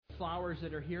flowers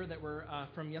that are here that were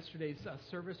from yesterday's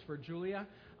service for Julia.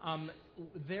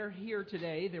 They're here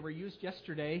today. They were used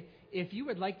yesterday. If you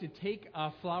would like to take a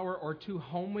flower or two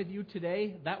home with you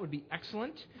today, that would be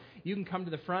excellent. You can come to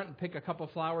the front and pick a couple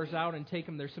flowers out and take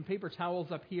them. There's some paper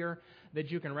towels up here that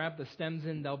you can wrap the stems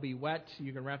in. They'll be wet.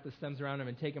 You can wrap the stems around them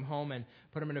and take them home and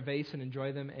put them in a vase and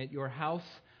enjoy them at your house.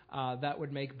 That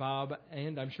would make Bob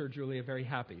and I'm sure Julia very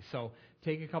happy. So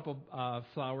take a couple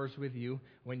flowers with you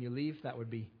when you leave. That would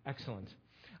be excellent.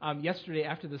 Yesterday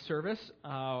after the service,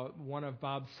 one of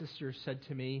Bob's sisters said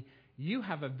to me, "You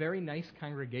have a very nice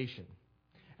congregation."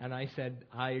 And I said,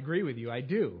 "I agree with you. I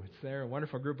do. They're a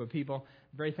wonderful group of people.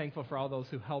 I'm very thankful for all those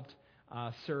who helped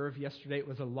serve yesterday. It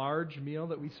was a large meal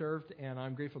that we served, and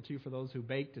I'm grateful too for those who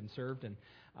baked and served and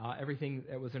everything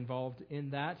that was involved in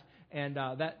that. And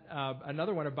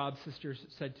another one of Bob's sisters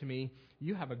said to me,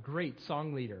 "You have a great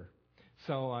song leader."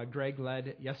 So Greg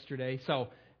led yesterday. So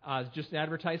just an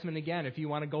advertisement again. If you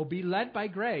want to go be led by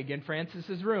Greg in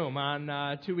Francis's room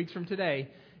on 2 weeks from today,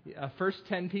 first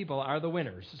 10 people are the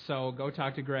winners. So go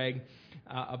talk to Greg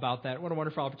about that. What a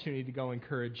wonderful opportunity to go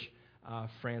encourage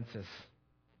Francis.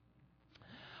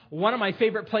 One of my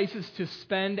favorite places to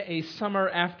spend a summer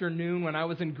afternoon when I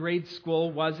was in grade school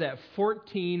was at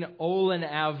 14 Olin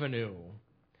Avenue.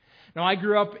 Now, I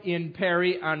grew up in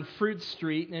Perry on Fruit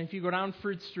Street, and if you go down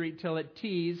Fruit Street till it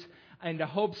tees into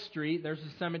Hope Street, there's a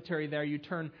cemetery there. You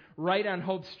turn right on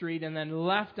Hope Street and then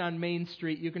left on Main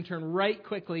Street. You can turn right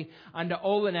quickly onto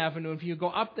Olin Avenue. If you go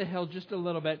up the hill just a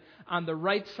little bit, on the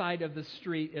right side of the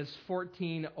street is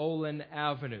 14 Olin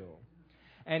Avenue.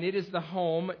 And it is the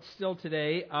home, still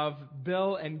today, of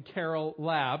Bill and Carol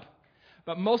Lapp.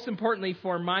 But most importantly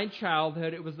for my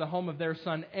childhood, it was the home of their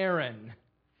son, Aaron.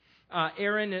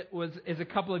 Aaron is a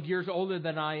couple of years older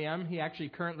than I am. He actually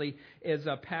currently is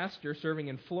a pastor serving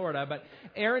in Florida. But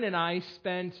Aaron and I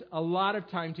spent a lot of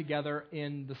time together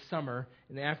in the summer,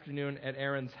 in the afternoon, at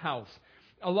Aaron's house.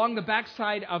 Along the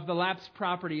backside of the Lapp's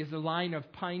property is a line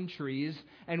of pine trees,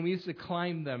 and we used to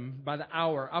climb them by the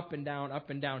hour, up and down, up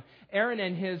and down. Aaron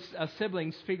and his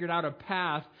siblings figured out a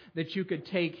path that you could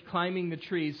take climbing the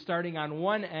trees, starting on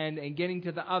one end and getting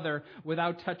to the other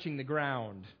without touching the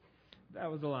ground. That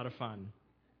was a lot of fun.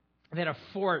 They had a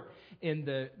fort in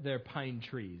their pine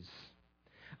trees.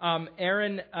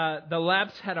 Aaron, the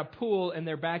Lapps had a pool in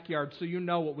their backyard, so you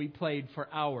know what we played for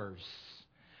hours.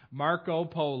 Marco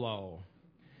Polo.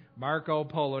 Marco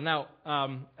Polo. Now,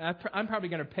 I'm probably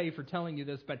going to pay for telling you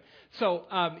this, but so,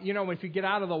 if you get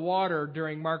out of the water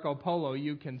during Marco Polo,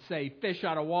 you can say fish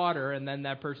out of water, and then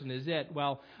that person is it.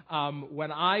 Well,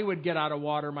 when I would get out of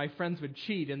water, my friends would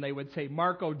cheat, and they would say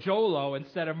Marco Jolo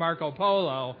instead of Marco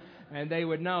Polo, and they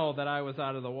would know that I was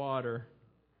out of the water.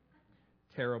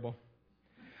 Terrible.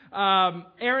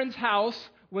 Aaron's house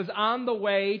was on the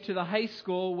way to the high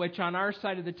school, which on our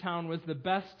side of the town was the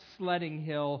best sledding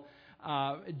hill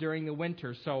during the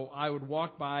winter. So I would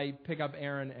walk by, pick up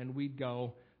Aaron, and we'd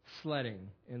go sledding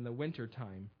in the winter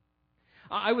time.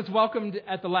 I was welcomed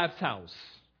at the Lapp's house.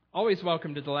 Always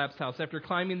welcomed at the Lapp's house. After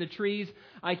climbing the trees,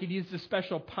 I could use the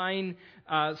special pine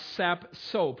sap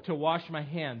soap to wash my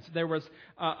hands. There was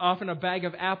often a bag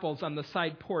of apples on the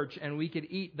side porch, and we could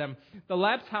eat them. The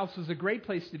Lapp's house was a great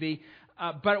place to be,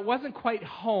 but it wasn't quite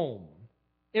home.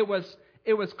 It was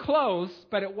close,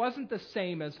 but it wasn't the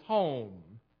same as home.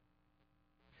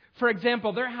 For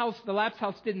example, their house, the Lapp's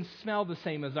house, didn't smell the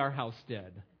same as our house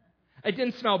did. It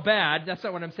didn't smell bad. That's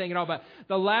not what I'm saying at all. But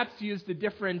the Lapps used a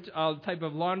different type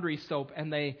of laundry soap,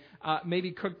 and they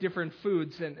maybe cooked different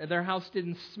foods, and their house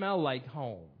didn't smell like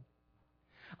home.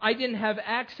 I didn't have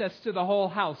access to the whole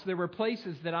house. There were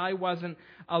places that I wasn't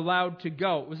allowed to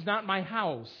go. It was not my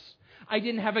house. I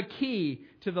didn't have a key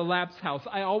to the Lapp's house.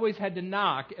 I always had to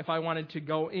knock if I wanted to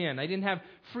go in. I didn't have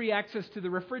free access to the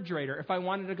refrigerator. If I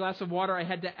wanted a glass of water, I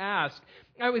had to ask.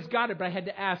 I always got it, but I had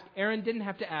to ask. Aaron didn't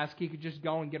have to ask. He could just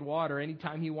go and get water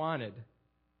anytime he wanted.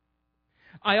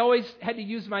 I always had to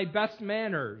use my best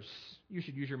manners. You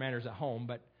should use your manners at home,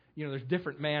 but there's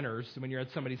different manners when you're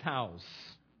at somebody's house.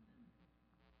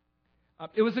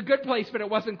 It was a good place, but it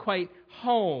wasn't quite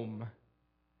home.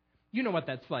 You know what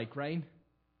that's like, right?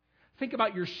 Think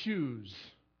about your shoes.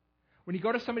 When you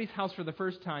go to somebody's house for the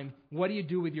first time, what do you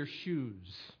do with your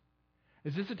shoes?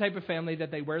 Is this the type of family that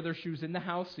they wear their shoes in the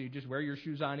house, so you just wear your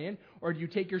shoes on in? Or do you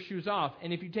take your shoes off?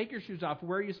 And if you take your shoes off,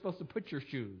 where are you supposed to put your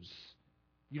shoes?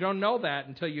 You don't know that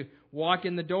until you walk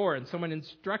in the door and someone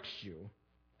instructs you.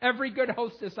 Every good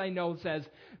hostess I know says,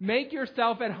 make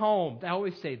yourself at home. They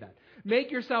always say that. Make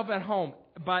yourself at home.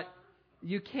 But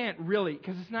you can't really,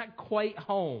 because it's not quite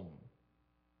home.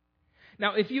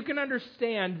 Now, if you can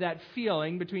understand that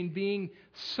feeling between being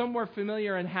somewhere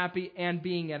familiar and happy and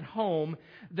being at home,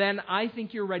 then I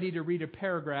think you're ready to read a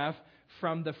paragraph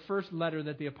from the first letter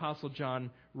that the Apostle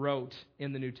John wrote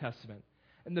in the New Testament.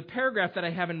 And the paragraph that I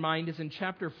have in mind is in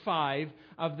chapter 5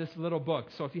 of this little book.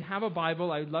 So if you have a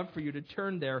Bible, I would love for you to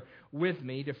turn there with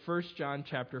me to 1 John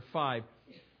chapter 5.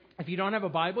 If you don't have a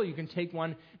Bible, you can take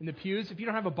one in the pews. If you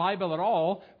don't have a Bible at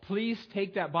all, please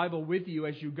take that Bible with you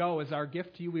as you go as our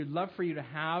gift to you. We'd love for you to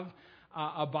have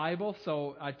a Bible,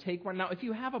 so take one. Now, if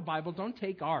you have a Bible, don't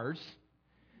take ours.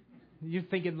 You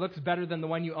think it looks better than the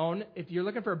one you own. If you're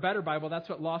looking for a better Bible, that's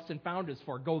what Lost and Found is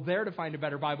for. Go there to find a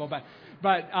better Bible.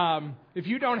 But if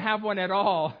you don't have one at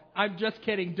all, I'm just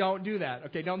kidding. Don't do that.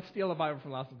 Okay, don't steal a Bible from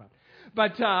Lost and Found.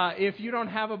 But if you don't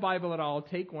have a Bible at all,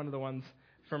 take one of the ones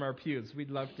from our pews. We'd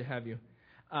love to have you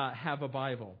have a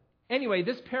Bible. Anyway,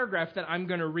 this paragraph that I'm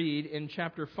going to read in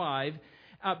chapter 5,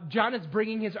 John is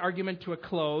bringing his argument to a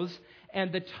close,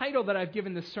 and the title that I've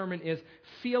given this sermon is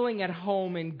Feeling at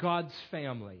Home in God's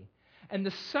Family. And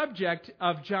the subject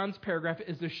of John's paragraph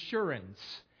is assurance,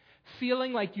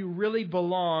 feeling like you really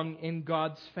belong in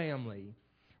God's family.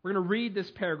 We're going to read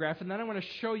this paragraph, and then I want to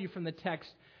show you from the text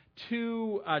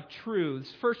two truths.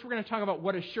 First, we're going to talk about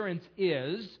what assurance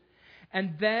is,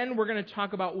 and then we're going to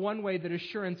talk about one way that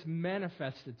assurance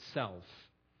manifests itself.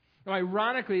 Now,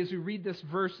 ironically, as we read this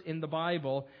verse in the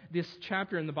Bible, this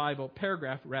chapter in the Bible,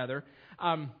 paragraph rather,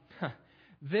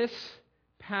 this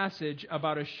passage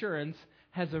about assurance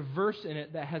has a verse in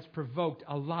it that has provoked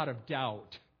a lot of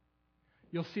doubt.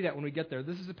 You'll see that when we get there.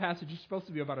 This is a passage that's supposed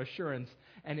to be about assurance,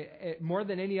 and it, more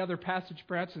than any other passage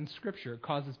perhaps in Scripture, it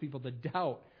causes people to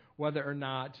doubt whether or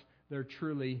not they're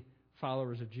truly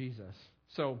followers of Jesus.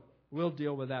 So we'll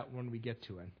deal with that when we get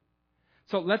to it.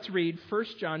 So let's read 1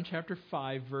 John chapter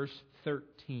 5, verse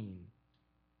 13.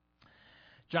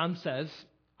 John says,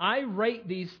 I write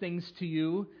these things to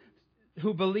you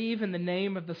who believe in the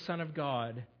name of the Son of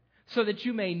God, so that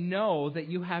you may know that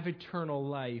you have eternal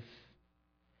life.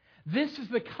 This is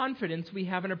the confidence we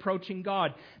have in approaching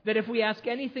God, that if we ask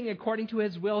anything according to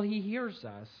His will, He hears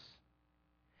us.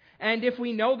 And if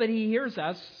we know that He hears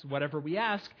us, whatever we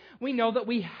ask, we know that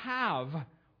we have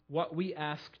what we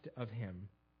asked of Him.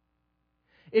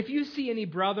 If you see any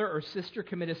brother or sister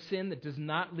commit a sin that does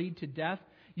not lead to death,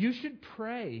 you should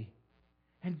pray,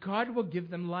 and God will give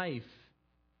them life.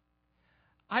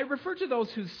 I refer to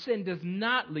those whose sin does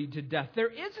not lead to death. There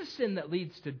is a sin that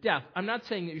leads to death. I'm not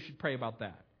saying that you should pray about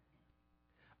that.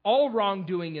 All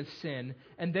wrongdoing is sin,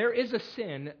 and there is a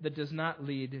sin that does not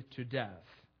lead to death.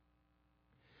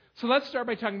 So let's start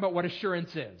by talking about what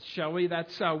assurance is, shall we?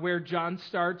 That's where John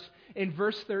starts in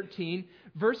verse 13.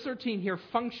 Verse 13 here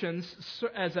functions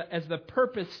as the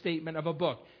purpose statement of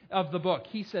the book.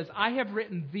 He says, I have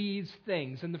written these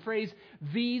things. And the phrase,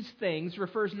 these things,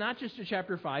 refers not just to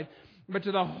chapter 5, but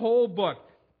to the whole book.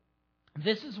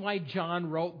 This is why John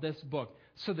wrote this book,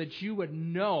 so that you would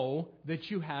know that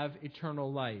you have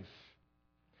eternal life.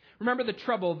 Remember the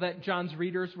trouble that John's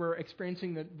readers were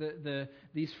experiencing,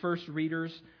 these first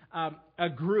readers? A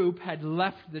group had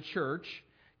left the church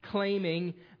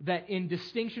claiming that in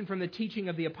distinction from the teaching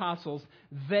of the apostles,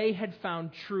 they had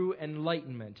found true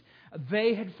enlightenment.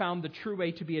 They had found the true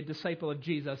way to be a disciple of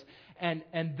Jesus, and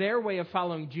their way of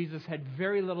following Jesus had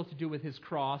very little to do with His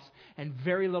cross and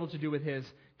very little to do with His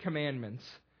commandments.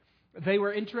 They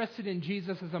were interested in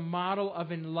Jesus as a model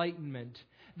of enlightenment.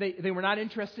 They were not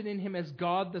interested in Him as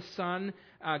God the Son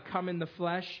come in the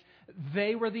flesh.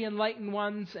 They were the enlightened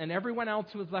ones, and everyone else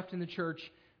who was left in the church,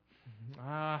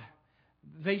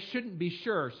 they shouldn't be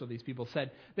sure, so these people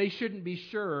said, they shouldn't be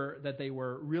sure that they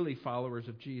were really followers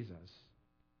of Jesus.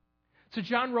 So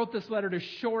John wrote this letter to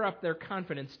shore up their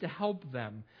confidence, to help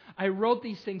them. I wrote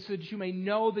these things so that you may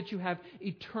know that you have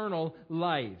eternal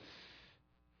life.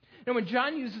 Now, when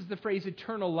John uses the phrase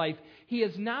eternal life, he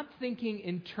is not thinking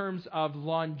in terms of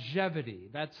longevity.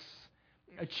 That's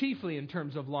chiefly in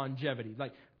terms of longevity,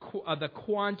 like the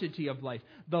quantity of life,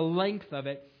 the length of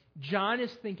it. John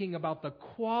is thinking about the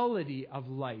quality of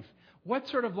life. What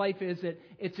sort of life is it?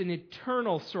 It's an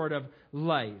eternal sort of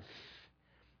life.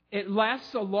 It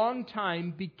lasts a long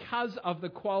time because of the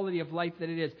quality of life that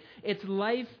it is. It's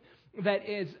life that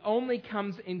only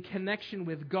comes in connection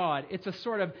with God. It's a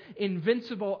sort of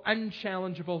invincible,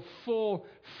 unchallengeable, full,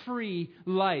 free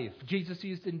life. Jesus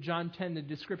used in John 10 the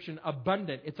description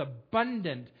abundant. It's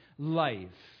abundant life.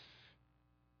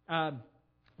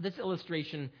 This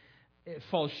illustration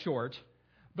falls short,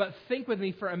 but think with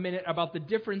me for a minute about the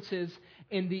differences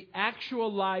in the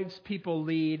actual lives people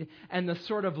lead and the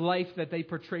sort of life that they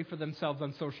portray for themselves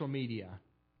on social media.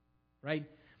 Right?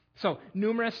 So,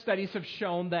 numerous studies have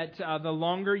shown that the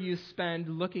longer you spend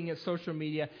looking at social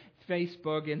media,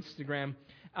 Facebook, Instagram,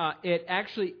 it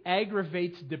actually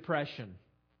aggravates depression.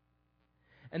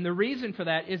 And the reason for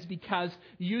that is because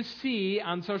you see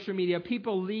on social media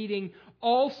people leading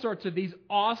all sorts of these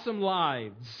awesome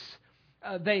lives.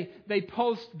 They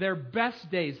post their best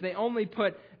days. They only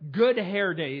put good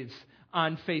hair days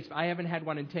on Facebook. I haven't had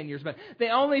one in 10 years, but they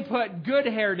only put good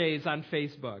hair days on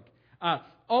Facebook.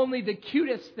 Only the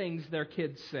cutest things their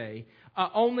kids say.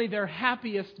 Only their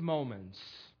happiest moments.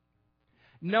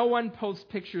 No one posts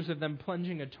pictures of them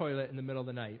plunging a toilet in the middle of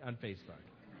the night on Facebook.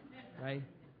 Right?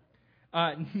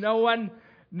 No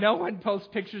one posts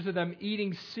pictures of them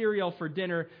eating cereal for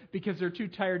dinner because they're too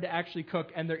tired to actually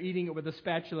cook and they're eating it with a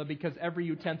spatula because every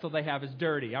utensil they have is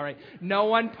dirty. All right? No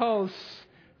one posts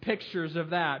pictures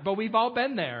of that. But we've all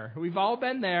been there. We've all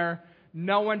been there.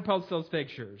 No one posts those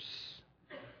pictures.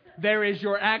 There is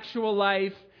your actual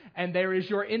life and there is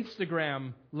your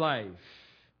Instagram life.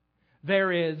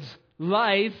 There is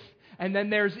life and then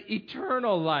there's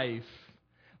eternal life.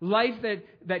 Life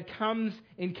that comes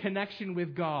in connection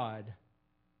with God.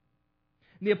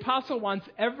 And the apostle wants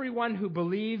everyone who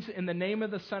believes in the name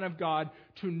of the Son of God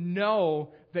to know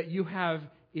that you have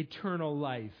eternal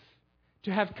life.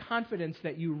 To have confidence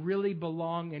that you really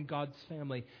belong in God's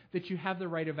family. That you have the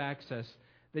right of access.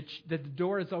 That the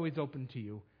door is always open to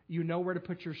you. You know where to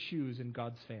put your shoes in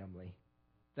God's family.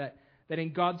 That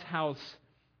in God's house,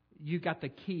 you got the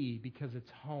key because it's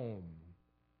home.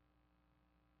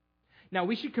 Now,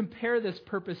 we should compare this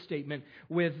purpose statement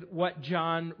with what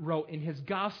John wrote in his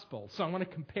gospel. So I want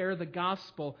to compare the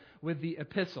gospel with the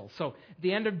epistle. So at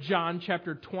the end of John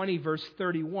chapter 20, verse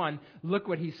 31, look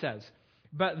what he says.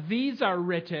 But these are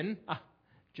written...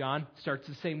 John starts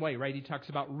the same way, right? He talks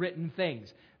about written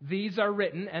things. These are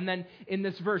written, and then in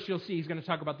this verse you'll see he's going to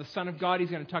talk about the Son of God,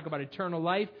 he's going to talk about eternal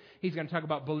life, he's going to talk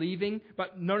about believing,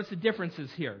 but notice the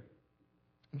differences here.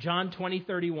 John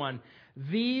 20:31.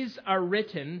 These are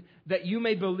written that you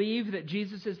may believe that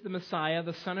Jesus is the Messiah,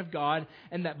 the Son of God,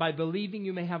 and that by believing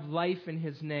you may have life in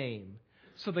His name.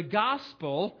 So the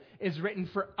gospel is written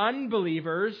for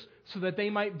unbelievers so that they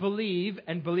might believe,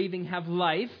 and believing have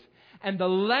life. And the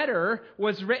letter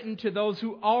was written to those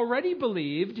who already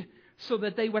believed so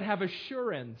that they would have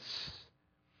assurance,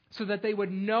 so that they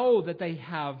would know that they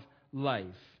have life.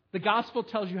 The gospel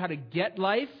tells you how to get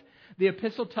life. The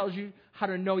epistle tells you how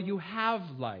to know you have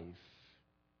life.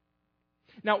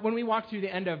 Now, when we walk through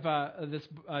the end of this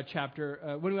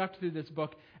chapter, when we walk through this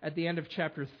book at the end of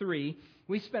chapter 3,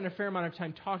 we spend a fair amount of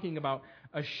time talking about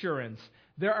assurance.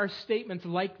 There are statements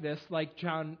like this, like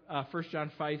 1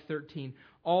 John 5:13,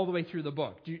 all the way through the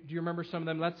book. Do you remember some of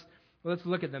them? Let's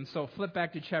look at them. So flip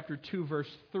back to chapter 2, verse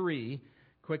 3,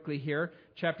 quickly here.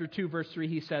 Chapter 2, verse 3,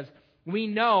 he says, we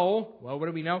know, well, what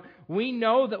do we know? We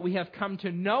know that we have come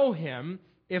to know Him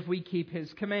if we keep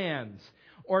His commands.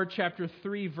 Or chapter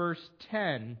 3, verse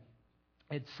 10,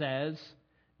 it says,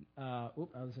 I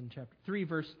was in chapter 3,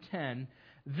 verse 10,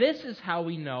 this is how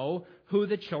we know who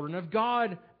the children of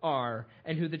God are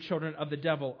and who the children of the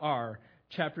devil are.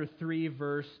 Chapter 3,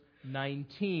 verse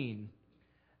 19.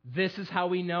 This is how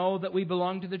we know that we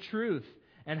belong to the truth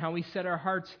and how we set our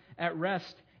hearts at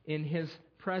rest in His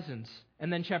presence.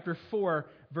 And then chapter 4,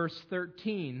 verse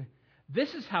 13.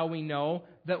 This is how we know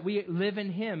that we live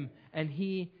in Him and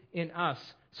He in us.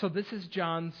 So this is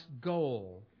John's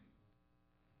goal.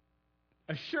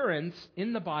 Assurance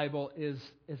in the Bible is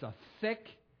a thick,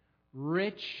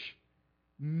 rich,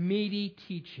 meaty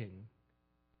teaching.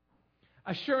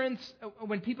 Assurance,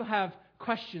 when people have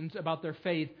questions about their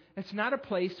faith, it's not a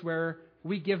place where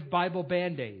we give Bible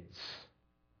band-aids.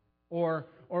 Or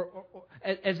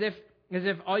as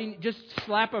if all you just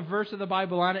slap a verse of the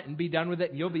Bible on it and be done with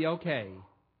it and you'll be okay.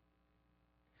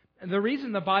 And the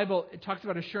reason the Bible talks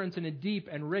about assurance in a deep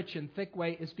and rich and thick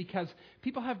way is because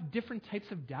people have different types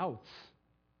of doubts.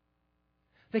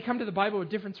 They come to the Bible with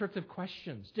different sorts of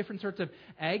questions, different sorts of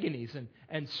agonies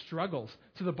and struggles.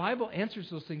 So the Bible answers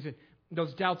those things,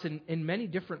 those doubts in many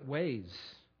different ways.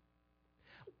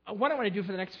 What I want to do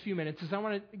for the next few minutes is I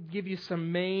want to give you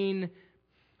some main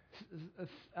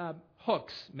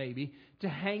hooks, maybe, to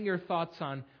hang your thoughts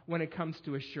on when it comes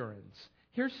to assurance.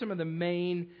 Here's some of the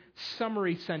main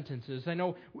summary sentences. I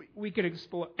know we could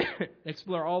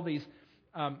explore all these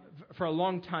for a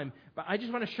long time, but I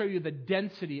just want to show you the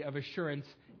density of assurance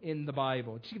in the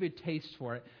Bible. Just give you a taste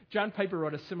for it. John Piper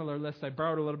wrote a similar list. I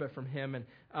borrowed a little bit from him,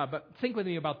 but think with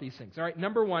me about these things. All right,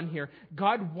 number one here,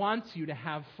 God wants you to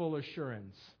have full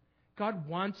assurance. God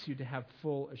wants you to have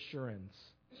full assurance.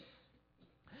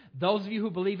 Those of you who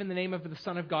believe in the name of the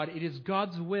Son of God, it is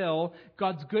God's will,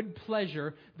 God's good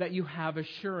pleasure that you have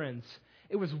assurance.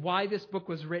 It was why this book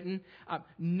was written.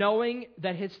 Knowing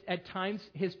that at times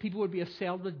his people would be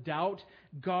assailed with doubt,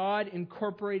 God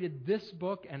incorporated this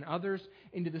book and others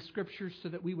into the Scriptures so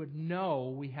that we would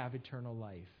know we have eternal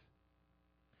life.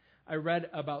 I read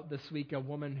about this week a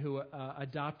woman who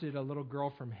adopted a little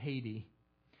girl from Haiti.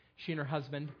 She and her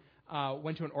husband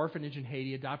went to an orphanage in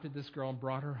Haiti, adopted this girl, and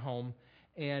brought her home.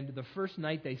 And the first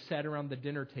night they sat around the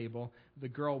dinner table, the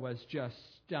girl was just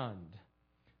stunned.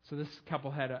 So this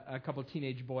couple had a couple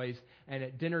teenage boys, and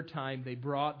at dinner time they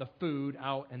brought the food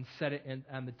out and set it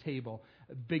on the table.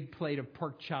 A big plate of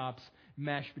pork chops,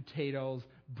 mashed potatoes,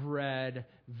 bread,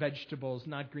 vegetables,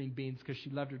 not green beans because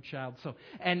she loved her child.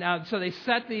 So they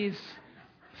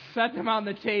set them on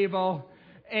the table,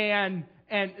 and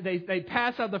they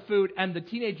pass out the food, and the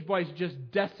teenage boys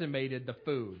just decimated the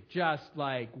food, just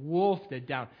like wolfed it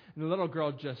down. And the little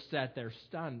girl just sat there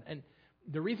stunned. And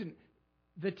the reason,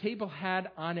 the table had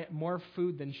on it more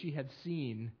food than she had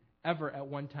seen ever at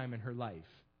one time in her life.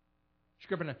 She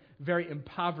grew up in a very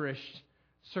impoverished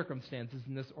circumstances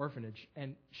in this orphanage,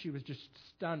 and she was just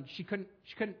stunned. She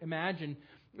couldn't imagine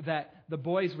that the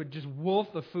boys would just wolf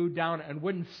the food down and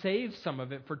wouldn't save some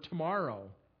of it for tomorrow.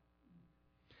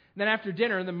 And then after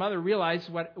dinner, the mother realized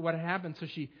what had happened, so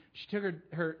she took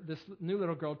her this new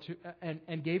little girl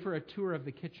and gave her a tour of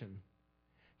the kitchen.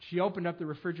 She opened up the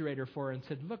refrigerator for her and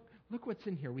said, Look what's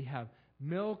in here. We have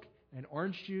milk and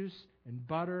orange juice and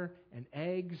butter and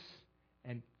eggs,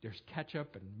 and there's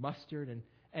ketchup and mustard.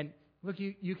 And look,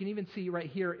 you can even see right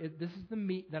here, this is the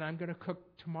meat that I'm going to cook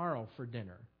tomorrow for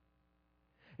dinner.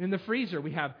 And in the freezer,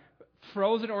 we have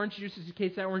frozen orange juice in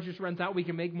case that orange juice runs out. We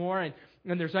can make more.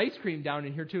 And there's ice cream down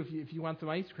in here, too, if you want some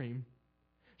ice cream.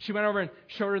 She went over and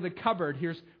showed her the cupboard.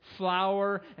 Here's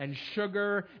flour and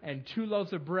sugar and 2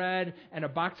 loaves of bread and a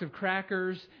box of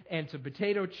crackers and some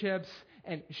potato chips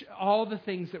and all the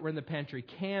things that were in the pantry,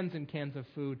 cans and cans of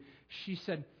food. She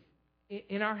said,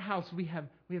 in our house, we have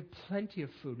plenty of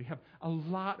food. We have a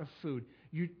lot of food.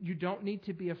 You don't need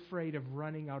to be afraid of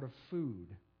running out of food.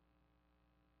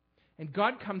 And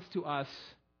God comes to us,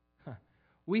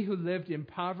 we who lived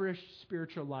impoverished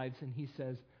spiritual lives, and He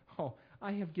says, oh,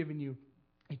 I have given you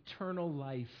eternal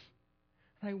life.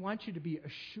 And I want you to be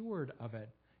assured of it.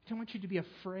 I don't want you to be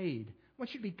afraid. I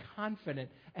want you to be confident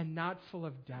and not full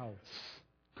of doubts.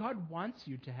 God wants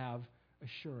you to have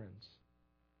assurance.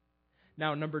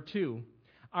 Now, number 2,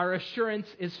 our assurance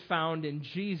is found in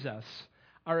Jesus.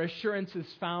 Our assurance is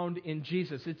found in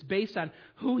Jesus. It's based on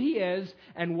who He is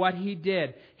and what He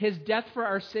did. His death for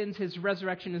our sins, His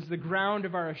resurrection is the ground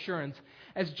of our assurance.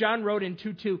 As John wrote in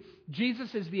 2:2,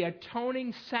 Jesus is the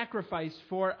atoning sacrifice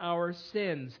for our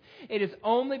sins. It is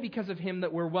only because of Him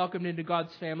that we're welcomed into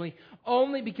God's family,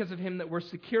 only because of Him that we're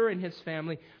secure in His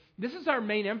family. This is our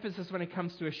main emphasis when it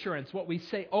comes to assurance. What we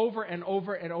say over and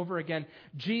over and over again,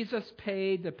 Jesus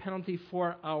paid the penalty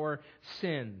for our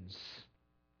sins.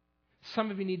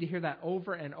 Some of you need to hear that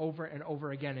over and over and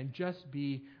over again and just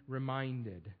be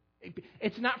reminded.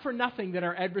 It's not for nothing that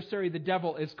our adversary, the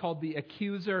devil, is called the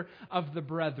accuser of the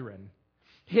brethren.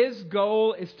 His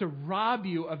goal is to rob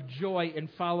you of joy in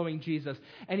following Jesus.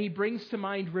 And he brings to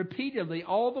mind repeatedly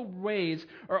all the ways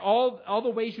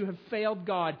you have failed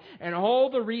God and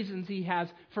all the reasons He has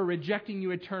for rejecting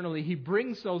you eternally. He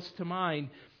brings those to mind.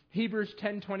 Hebrews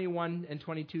 10:21 and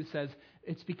 22 says,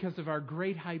 it's because of our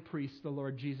great high priest, the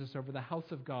Lord Jesus, over the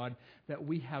house of God, that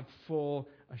we have full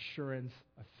assurance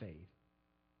of faith. Do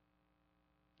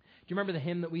you remember the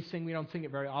hymn that we sing? We don't sing it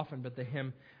very often, but the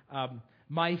hymn,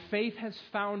 my faith has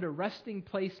found a resting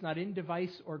place not in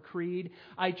device or creed.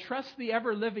 I trust the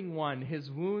ever-living one, His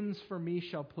wounds for me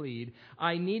shall plead.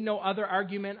 I need no other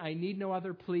argument, I need no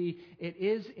other plea. It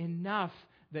is enough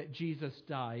that Jesus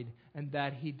died and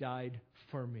that He died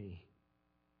for me.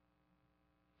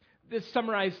 This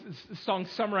song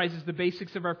summarizes the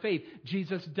basics of our faith.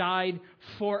 Jesus died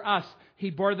for us.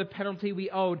 He bore the penalty we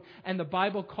owed. And the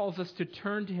Bible calls us to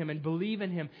turn to Him and believe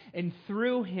in Him. And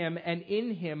through Him and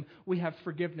in Him, we have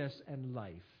forgiveness and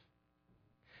life.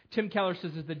 Tim Keller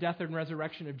says that the death and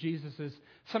resurrection of Jesus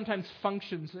sometimes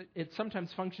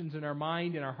functions in our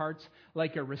mind and our hearts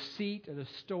like a receipt at a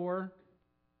store.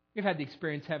 You've had the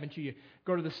experience, haven't you? You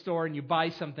go to the store and you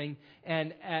buy something,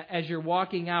 and as you're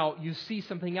walking out, you see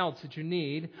something else that you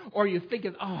need, or you think,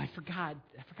 I forgot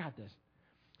this.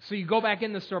 So you go back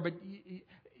in the store, but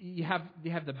you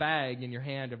have the bag in your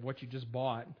hand of what you just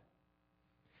bought.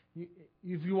 If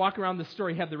you walk around the store,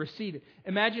 you have the receipt.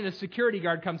 Imagine a security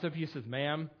guard comes up to you and says,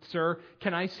 ma'am, sir,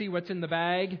 can I see what's in the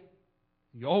bag?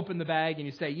 You open the bag and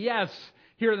you say, yes,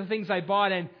 here are the things I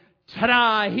bought, and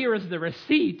Ta-da! Here is the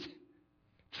receipt.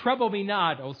 Trouble me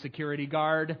not, O security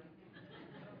guard.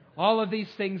 All of these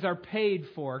things are paid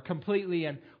for completely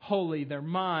and wholly. They're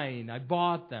mine. I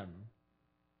bought them.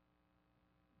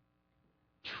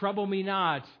 Trouble me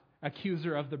not,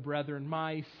 accuser of the brethren.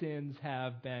 My sins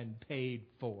have been paid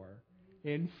for.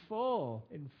 In full.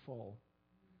 In full.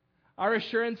 Our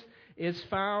assurance is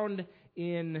found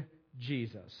in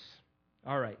Jesus.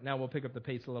 All right, now we'll pick up the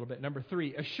pace a little bit. Number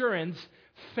 3, assurance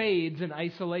fades in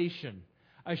isolation.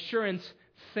 Assurance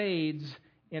fades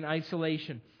in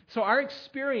isolation. So our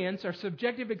experience, our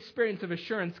subjective experience of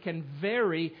assurance can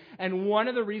vary, and one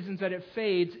of the reasons that it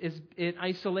fades is in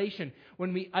isolation,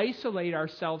 when we isolate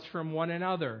ourselves from one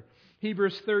another.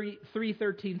 Hebrews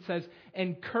 3:13 says,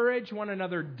 encourage one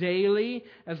another daily,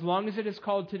 as long as it is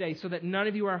called today, so that none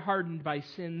of you are hardened by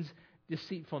sin's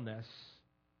deceitfulness.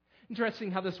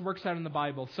 Interesting how this works out in the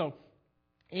Bible. So,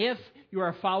 if you are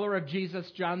a follower of Jesus,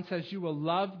 John says you will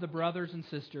love the brothers and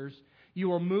sisters. You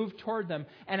will move toward them.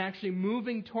 And actually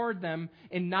moving toward them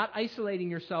and not isolating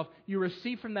yourself, you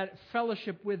receive from that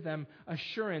fellowship with them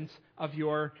assurance of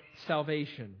your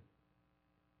salvation.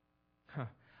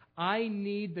 I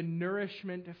need the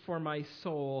nourishment for my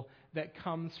soul that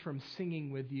comes from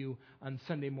singing with you on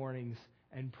Sunday mornings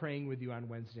and praying with you on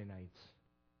Wednesday nights.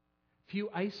 If you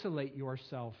isolate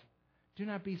yourself, do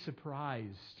not be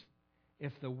surprised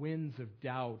if the winds of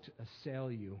doubt assail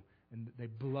you and they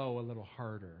blow a little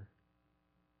harder.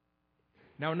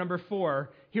 Now, number 4,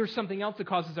 here's something else that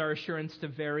causes our assurance to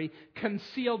vary.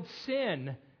 Concealed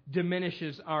sin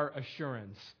diminishes our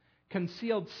assurance.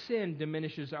 Concealed sin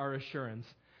diminishes our assurance.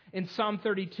 In Psalm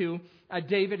 32,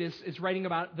 David is writing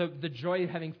about the joy of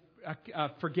having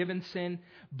forgiven sin.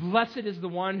 Blessed is the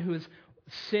one whose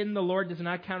sin the Lord does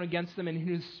not count against them, and in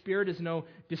whose spirit is no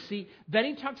deceit. Then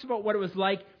he talks about what it was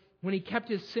like when he kept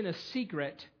his sin a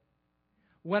secret.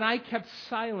 When I kept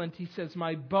silent, he says,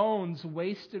 my bones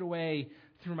wasted away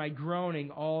through my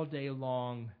groaning all day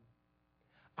long.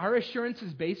 Our assurance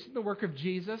is based on the work of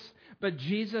Jesus, but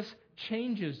Jesus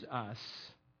changes us.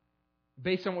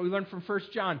 Based on what we learned from 1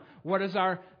 John, what does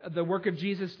the work of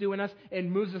Jesus do in us? It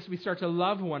moves us. We start to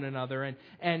love one another,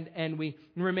 and we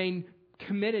remain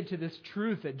committed to this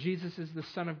truth that Jesus is the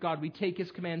Son of God. We take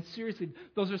His commands seriously.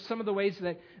 Those are some of the ways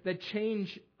that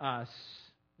change us.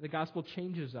 The gospel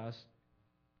changes us.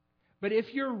 But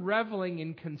if you're reveling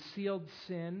in concealed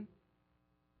sin,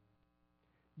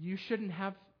 you shouldn't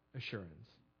have assurance.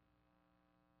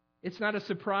 It's not a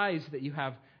surprise that you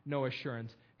have no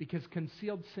assurance, because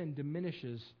concealed sin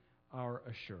diminishes our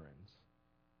assurance.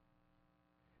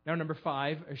 Now, number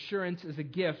 5, assurance is a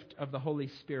gift of the Holy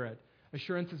Spirit.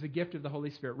 Assurance is a gift of the Holy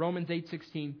Spirit. Romans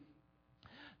 8:16.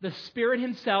 The Spirit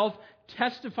Himself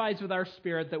testifies with our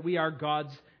spirit that we are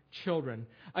God's children.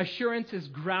 Assurance is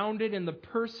grounded in the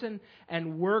person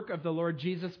and work of the Lord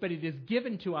Jesus, but it is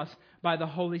given to us by the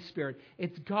Holy Spirit.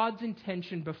 It's God's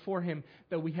intention before Him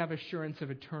that we have assurance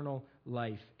of eternal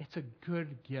life. It's a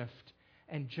good gift.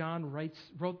 And John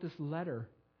wrote this letter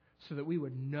so that we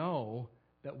would know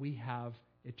that we have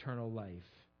eternal life.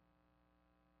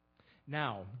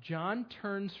 Now, John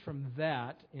turns from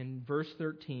that in verse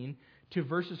 13 to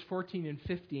verses 14 and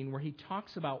 15, where he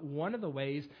talks about one of the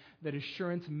ways that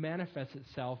assurance manifests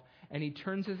itself, and he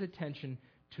turns his attention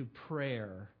to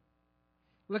prayer.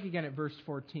 Look again at verse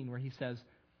 14, where he says,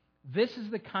 "This is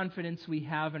the confidence we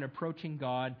have in approaching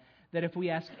God, that if we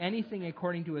ask anything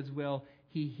according to His will,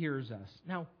 He hears us."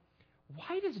 Now,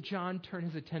 why does John turn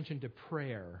his attention to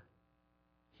prayer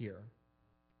here?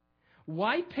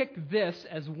 Why pick this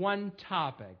as one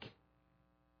topic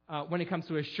when it comes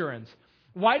to assurance?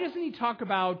 Why doesn't he talk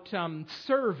about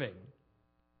serving?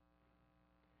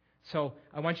 So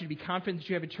I want you to be confident that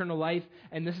you have eternal life,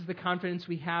 and this is the confidence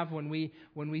we have when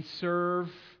we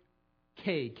serve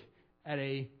cake at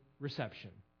a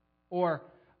reception. Or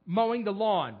mowing the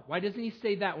lawn. Why doesn't he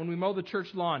say that when we mow the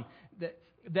church lawn?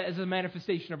 That is a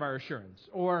manifestation of our assurance.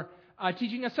 Or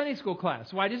teaching a Sunday school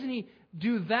class. Why doesn't he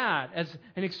do that as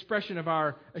an expression of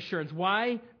our assurance?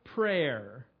 Why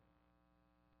prayer?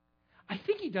 I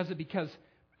think he does it because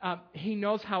he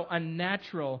knows how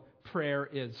unnatural prayer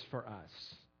is for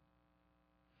us.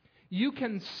 You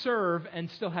can serve and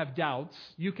still have doubts.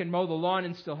 You can mow the lawn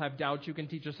and still have doubts. You can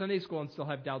teach a Sunday school and still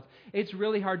have doubts. It's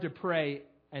really hard to pray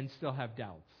and still have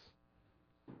doubts.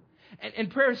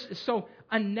 And prayer is so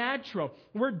unnatural.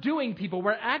 We're doing people.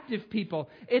 We're active people.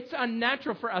 It's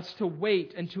unnatural for us to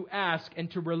wait and to ask and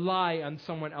to rely on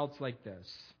someone else like this.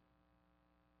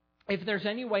 If there's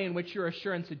any way in which your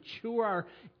assurance that you are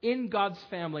in God's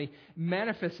family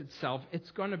manifests itself,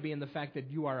 it's going to be in the fact that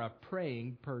you are a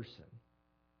praying person.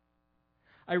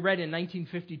 I read in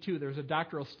 1952, there was a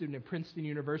doctoral student at Princeton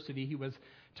University. He was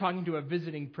talking to a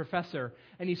visiting professor,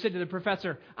 and he said to the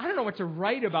professor, I don't know what to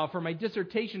write about for my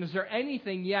dissertation. Is there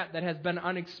anything yet that has been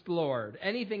unexplored?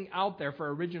 Anything out there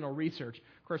for original research?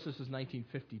 Of course, this was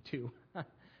 1952.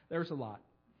 There was a lot.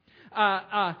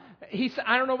 He said,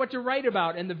 I don't know what to write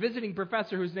about. And the visiting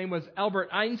professor, whose name was Albert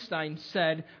Einstein,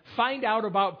 said, find out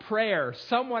about prayer.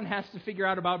 Someone has to figure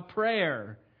out about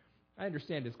prayer. I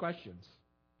understand his questions.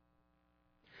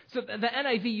 So the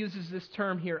NIV uses this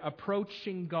term here,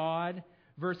 approaching God.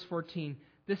 Verse 14,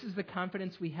 this is the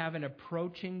confidence we have in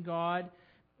approaching God.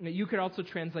 You could also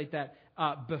translate that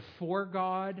before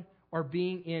God or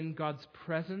being in God's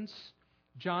presence.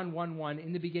 John 1:1,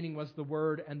 in the beginning was the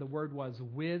Word, and the Word was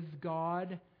with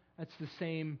God. That's the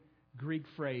same Greek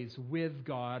phrase, with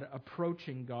God,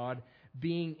 approaching God,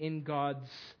 being in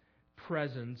God's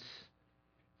presence.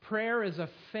 Prayer is a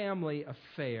family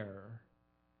affair.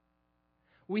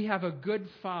 We have a good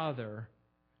Father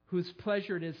whose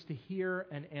pleasure it is to hear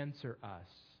and answer us.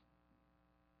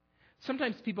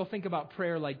 Sometimes people think about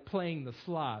prayer like playing the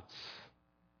slots.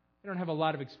 I don't have a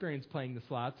lot of experience playing the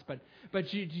slots, but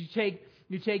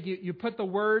you put the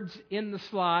words in the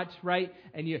slot, right?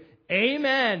 And you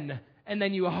amen, and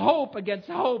then you hope against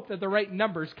hope that the right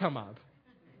numbers come up,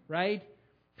 right?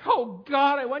 Oh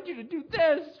God, I want you to do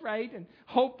this, right? And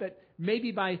hope that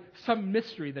maybe by some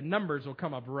mystery the numbers will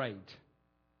come up right.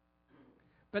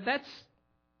 But that's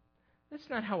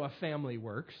not how a family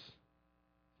works.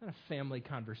 It's not a family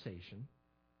conversation.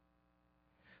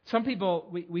 Some people,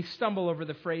 we stumble over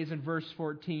the phrase in verse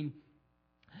 14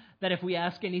 that if we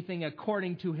ask anything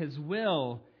according to His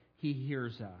will, He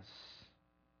hears us.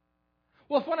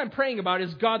 Well, if what I'm praying about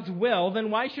is God's will,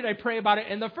 then why should I pray about it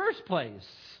in the first place?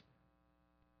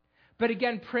 But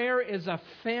again, prayer is a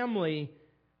family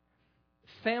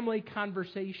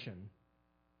conversation.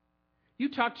 You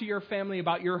talk to your family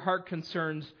about your heart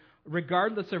concerns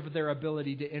regardless of their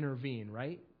ability to intervene,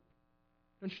 right?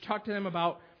 Don't you talk to them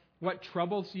about what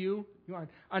troubles you? You want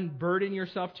to unburden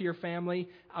yourself to your family,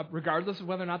 regardless of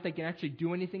whether or not they can actually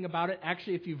do anything about it.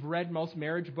 Actually, if you've read most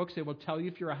marriage books, they will tell you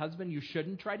if you're a husband, you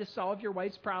shouldn't try to solve your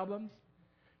wife's problems.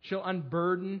 She'll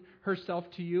unburden herself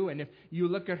to you, and if you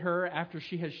look at her after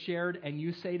she has shared and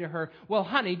you say to her, well,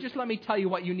 honey, just let me tell you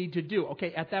what you need to do.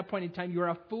 Okay, at that point in time, you're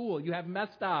a fool. You have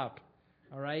messed up.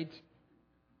 All right?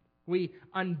 We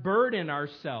unburden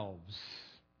ourselves.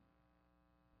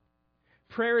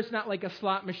 Prayer is not like a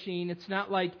slot machine. It's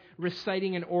not like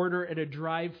reciting an order at a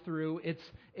drive-thru.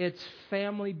 It's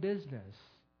family business.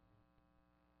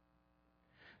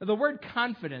 The word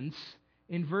confidence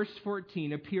in verse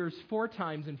 14 appears 4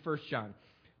 times in 1 John.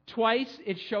 Twice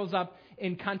it shows up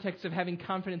in context of having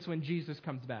confidence when Jesus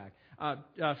comes back.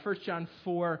 1 John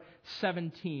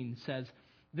 4:17 says,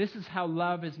 this is how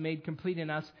love is made complete in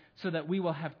us so that we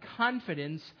will have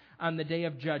confidence on the day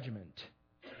of judgment.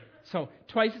 So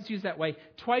twice it's used that way.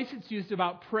 Twice it's used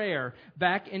about prayer.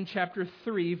 Back in chapter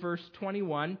 3, verse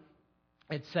 21,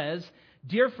 it says,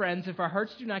 dear friends, if our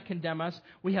hearts do not condemn us,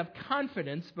 we have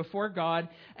confidence before God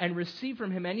and receive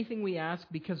from Him anything we ask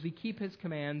because we keep His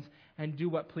commands and do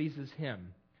what pleases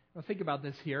Him. Now think about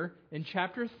this here. In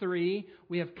chapter 3,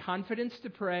 we have confidence to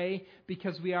pray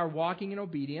because we are walking in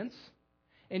obedience.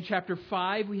 In chapter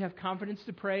 5, we have confidence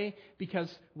to pray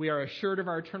because we are assured of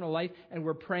our eternal life and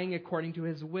we're praying according to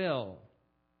His will.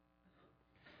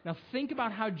 Now think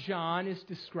about how John is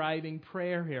describing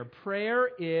prayer here. Prayer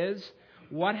is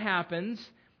what happens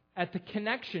at the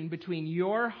connection between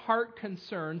your heart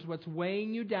concerns, what's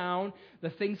weighing you down, the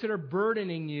things that are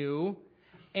burdening you,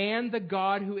 and the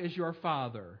God who is your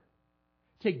Father.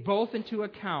 Take both into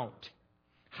account.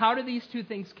 How do these two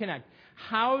things connect?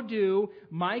 How do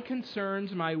my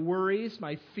concerns, my worries,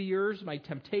 my fears, my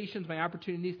temptations, my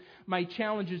opportunities, my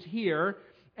challenges here,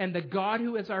 and the God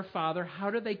who is our Father,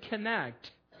 how do they connect?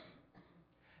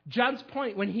 John's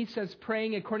point when he says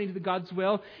praying according to the God's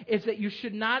will is that you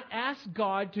should not ask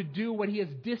God to do what He is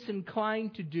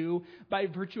disinclined to do by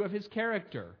virtue of His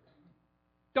character.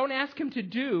 Don't ask Him to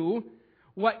do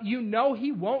what you know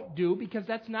He won't do because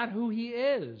that's not who He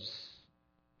is.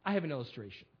 I have an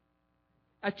illustration.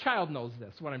 A child knows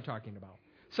this, what I'm talking about.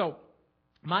 So,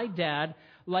 my dad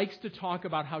likes to talk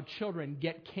about how children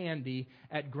get candy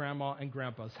at Grandma and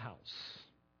Grandpa's house.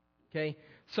 Okay?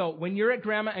 So, when you're at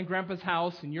Grandma and Grandpa's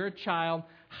house and you're a child,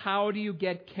 how do you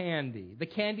get candy? The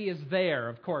candy is there,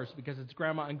 of course, because it's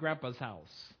Grandma and Grandpa's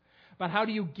house. But how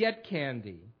do you get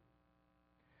candy?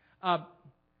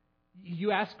 You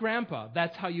ask Grandpa.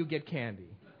 That's how you get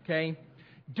candy. Okay?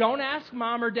 Don't ask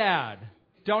Mom or Dad.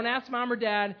 Don't ask Mom or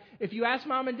Dad. If you ask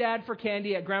Mom and Dad for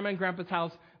candy at Grandma and Grandpa's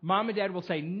house, Mom and Dad will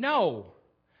say, no,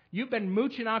 You've been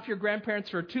mooching off your grandparents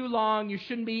for too long. You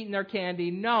shouldn't be eating their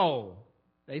candy. No.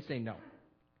 They say no.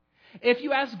 If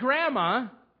you ask Grandma,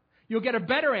 you'll get a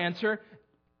better answer,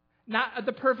 not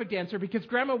the perfect answer, because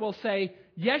Grandma will say,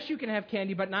 yes, you can have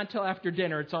candy, but not until after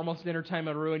dinner. It's almost dinner time.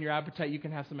 It'll ruin your appetite. You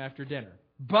can have some after dinner.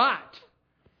 But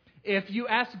if you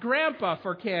ask Grandpa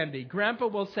for candy, Grandpa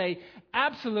will say,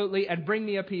 absolutely, and bring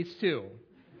me a piece too.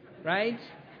 Right?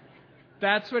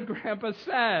 That's what Grandpa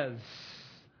says.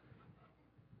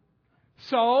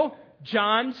 So,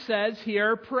 John says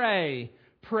here, pray.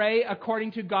 Pray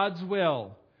according to God's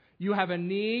will. You have a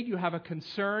need, you have a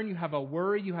concern, you have a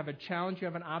worry, you have a challenge, you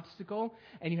have an obstacle,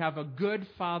 and you have a good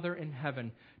Father in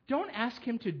heaven. Don't ask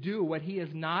Him to do what He is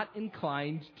not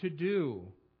inclined to do.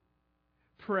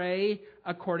 Pray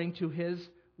according to His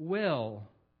will.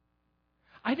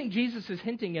 I think Jesus is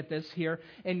hinting at this here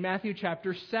in Matthew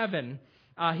chapter 7.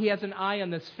 He has an eye on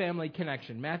this family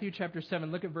connection. Matthew chapter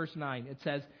 7, look at verse 9. It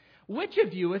says, which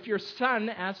of you, if your son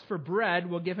asks for bread,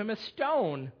 will give him a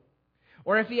stone?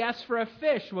 Or if he asks for a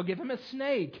fish, will give him a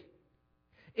snake?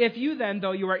 If you then,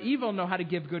 though you are evil, know how to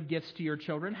give good gifts to your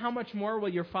children, how much more will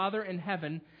your Father in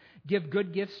heaven give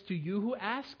good gifts to you who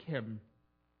ask Him?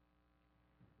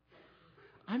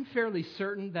 I'm fairly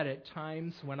certain that at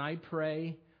times when I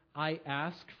pray, I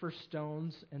ask for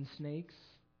stones and snakes.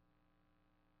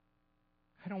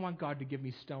 I don't want God to give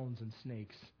me stones and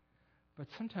snakes, but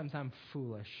sometimes I'm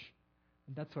foolish,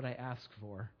 and that's what I ask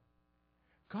for.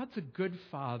 God's a good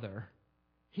Father.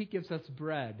 He gives us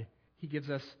bread. He gives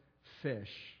us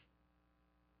fish.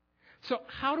 So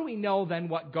how do we know then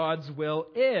what God's will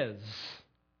is?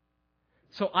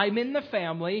 So I'm in the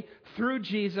family. Through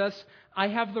Jesus, I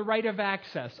have the right of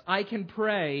access. I can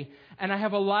pray, and I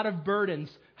have a lot of burdens.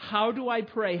 How do I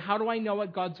pray? How do I know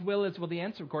what God's will is? Well, the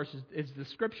answer, of course, is the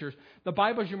Scriptures. The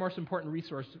Bible is your most important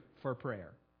resource for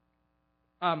prayer.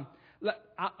 I'll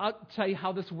tell you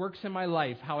how this works in my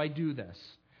life, how I do this.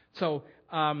 So,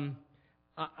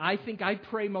 I think I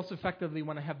pray most effectively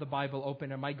when I have the Bible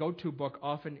open, and my go-to book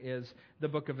often is the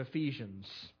book of Ephesians.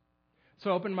 So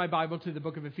I open my Bible to the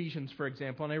book of Ephesians, for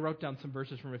example, and I wrote down some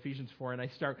verses from Ephesians 4, and I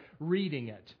start reading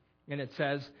it. And it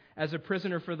says, as a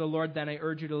prisoner for the Lord, then I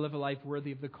urge you to live a life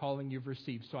worthy of the calling you've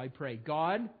received. So I pray,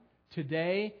 God,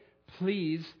 today,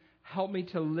 please help me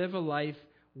to live a life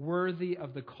worthy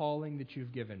of the calling that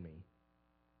you've given me.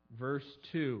 Verse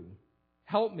 2,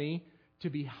 help me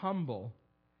to be humble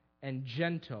and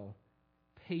gentle,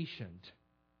 patient.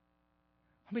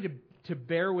 Help me to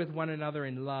bear with one another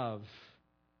in love.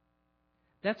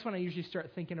 That's when I usually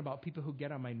start thinking about people who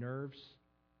get on my nerves,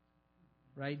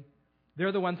 right?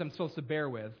 They're the ones I'm supposed to bear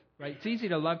with, right? It's easy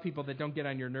to love people that don't get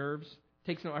on your nerves. It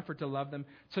takes no effort to love them.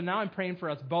 So now I'm praying for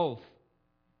us both.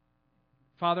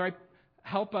 Father,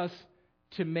 help us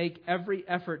to make every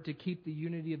effort to keep the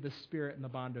unity of the Spirit and the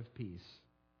bond of peace.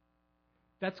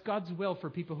 That's God's will for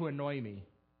people who annoy me,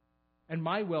 and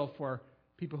my will for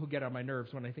people who get on my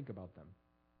nerves when I think about them.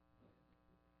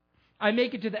 I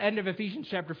make it to the end of Ephesians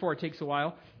chapter 4. It takes a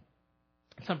while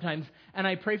sometimes. And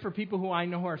I pray for people who I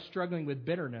know who are struggling with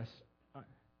bitterness.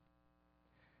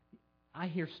 I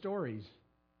hear stories.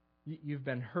 You've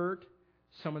been hurt.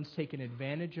 Someone's taken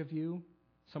advantage of you.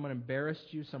 Someone embarrassed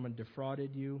you. Someone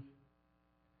defrauded you.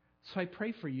 So I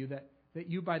pray for you that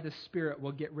you by the Spirit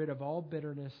will get rid of all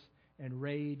bitterness and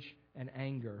rage and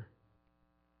anger.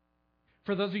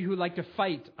 For those of you who like to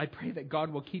fight, I pray that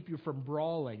God will keep you from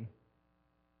brawling.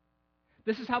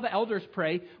 This is how the elders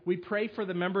pray. We pray for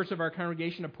the members of our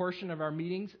congregation, a portion of our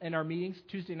meetings. In our meetings,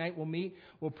 Tuesday night we'll meet.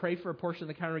 We'll pray for a portion of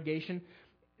the congregation.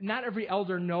 Not every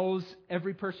elder knows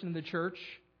every person in the church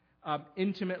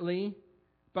intimately,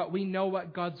 but we know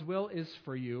what God's will is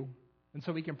for you, and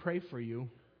so we can pray for you.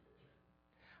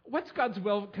 What's God's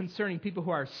will concerning people who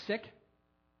are sick?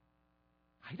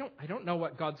 I don't know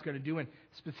what God's going to do in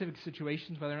specific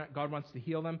situations, whether or not God wants to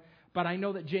heal them. But I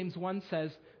know that James 1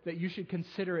 says that you should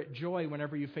consider it joy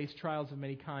whenever you face trials of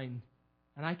many kinds.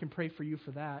 And I can pray for you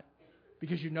for that,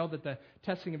 because you know that the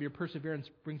testing of your perseverance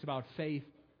brings about faith.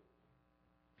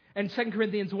 And 2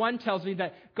 Corinthians 1 tells me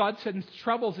that God sends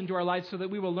troubles into our lives so that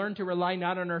we will learn to rely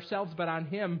not on ourselves but on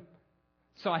Him.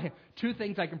 So two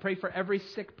things I can pray for every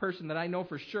sick person that I know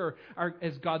for sure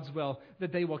is God's will,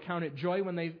 that they will count it joy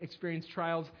when they experience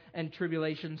trials and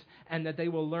tribulations, and that they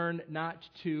will learn not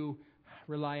to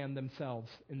rely on themselves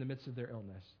in the midst of their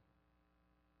illness.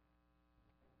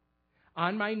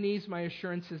 On my knees, my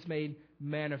assurance is made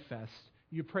manifest.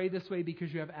 You pray this way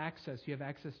because you have access. You have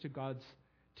access to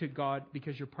God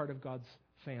because you're part of God's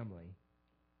family.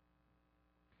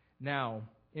 Now,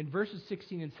 in verses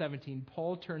 16 and 17,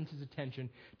 Paul turns his attention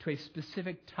to a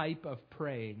specific type of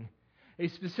praying, a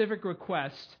specific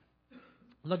request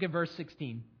Look at verse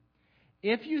 16.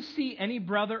 If you see any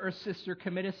brother or sister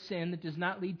commit a sin that does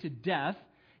not lead to death,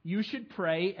 you should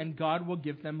pray and God will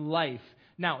give them life.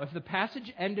 Now, if the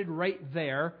passage ended right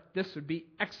there, this would be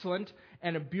excellent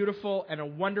and a beautiful and a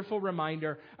wonderful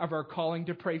reminder of our calling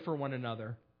to pray for one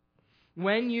another.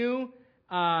 When you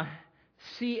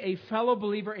see a fellow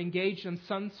believer engaged in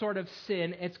some sort of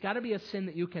sin, it's got to be a sin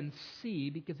that you can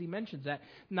see, because he mentions that.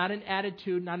 Not an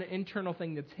attitude, not an internal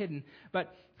thing that's hidden,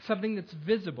 but something that's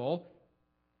visible.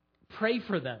 Pray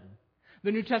for them.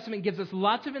 The New Testament gives us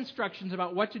lots of instructions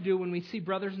about what to do when we see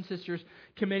brothers and sisters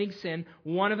committing sin.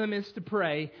 One of them is to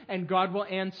pray, and God will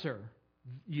answer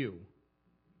you.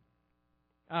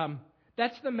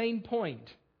 That's the main point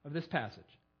of this passage.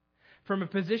 From a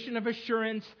position of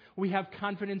assurance, we have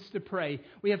confidence to pray.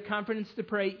 We have confidence to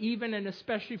pray even and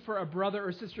especially for a brother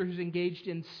or sister who's engaged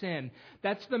in sin.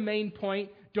 That's the main point.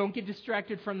 Don't get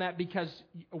distracted from that, because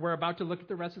we're about to look at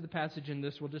the rest of the passage and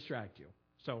this will distract you.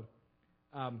 So,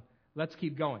 let's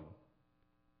keep going.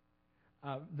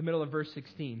 The middle of verse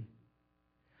 16.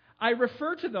 I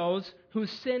refer to those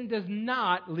whose sin does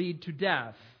not lead to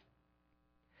death.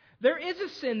 There is a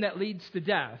sin that leads to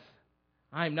death.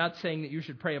 I'm not saying that you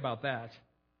should pray about that.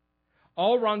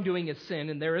 All wrongdoing is sin,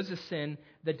 and there is a sin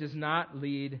that does not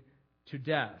lead to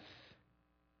death.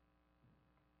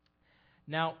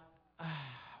 Now,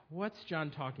 what's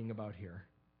John talking about here?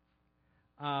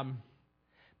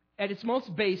 At its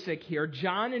most basic here,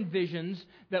 John envisions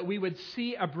that we would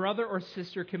see a brother or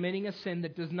sister committing a sin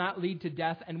that does not lead to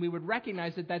death, and we would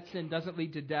recognize that that sin doesn't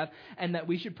lead to death, and that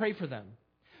we should pray for them.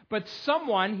 But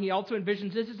someone, he also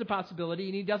envisions this as a possibility,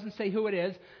 and he doesn't say who it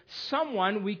is,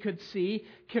 someone we could see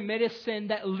commit a sin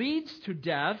that leads to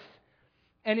death,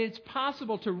 and it's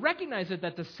possible to recognize that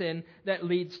that's a sin that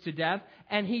leads to death,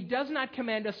 and he does not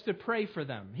command us to pray for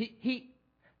them. It's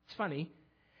funny.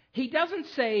 He doesn't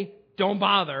say, don't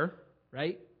bother,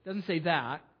 right? Doesn't say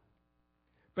that.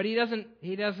 But he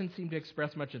doesn't seem to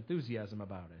express much enthusiasm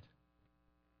about it.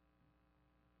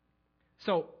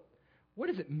 So, what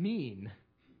does it mean?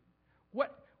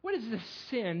 What is this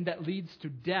sin that leads to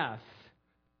death?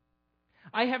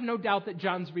 I have no doubt that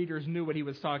John's readers knew what he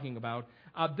was talking about.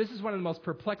 This is one of the most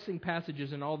perplexing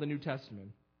passages in all the New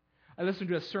Testament. I listened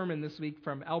to a sermon this week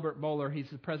from Albert Mohler. He's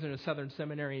the president of Southern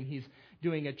Seminary, and he's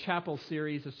doing a chapel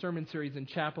series, a sermon series in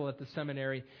chapel at the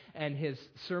seminary, and his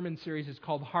sermon series is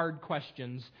called Hard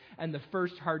Questions, and the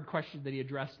first hard question that he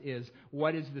addressed is,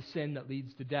 what is the sin that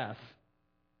leads to death?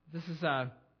 This is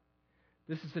a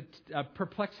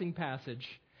perplexing passage.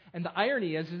 And the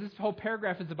irony is this whole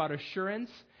paragraph is about assurance,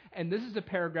 and this is a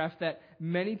paragraph that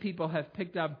many people have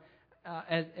picked up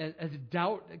as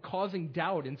doubt, causing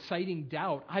doubt, inciting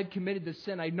doubt. I've committed this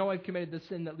sin. I know I've committed the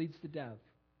sin that leads to death.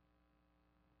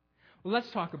 Well, let's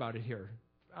talk about it here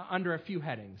under a few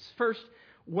headings. First,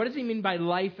 what does he mean by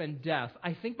life and death?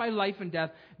 I think by life and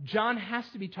death, John has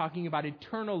to be talking about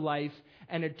eternal life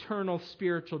and eternal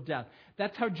spiritual death.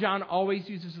 That's how John always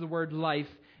uses the word life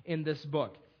in this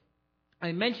book.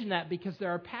 I mention that because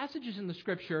there are passages in the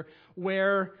Scripture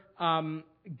where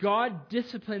God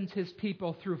disciplines His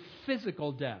people through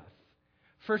physical death.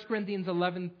 1 Corinthians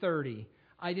 11:30.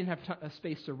 I didn't have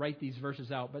space to write these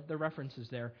verses out, but the reference is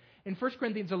there. In 1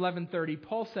 Corinthians 11:30,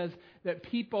 Paul says that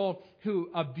people who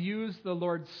abuse the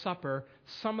Lord's Supper,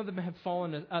 some of them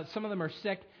are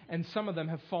sick, and some of them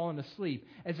have fallen asleep,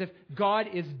 as if God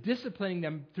is disciplining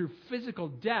them through physical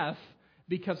death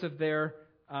because of their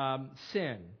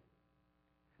sin.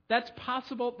 That's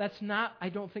possible. That's not, I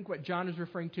don't think, what John is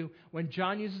referring to. When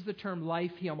John uses the term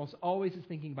life, he almost always is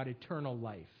thinking about eternal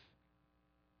life.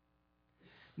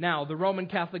 Now, the Roman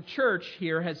Catholic Church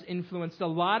here has influenced a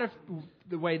lot of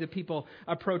the way that people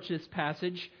approach this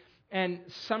passage. And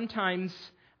sometimes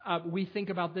we think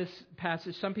about this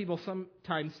passage, some people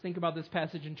sometimes think about this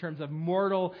passage in terms of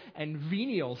mortal and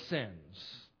venial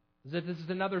sins, as if this is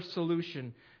another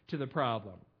solution to the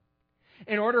problem.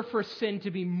 In order for sin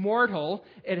to be mortal,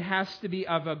 it has to be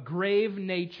of a grave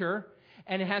nature,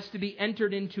 and it has to be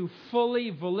entered into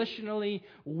fully, volitionally,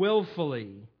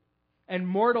 willfully. And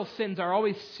mortal sins are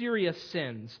always serious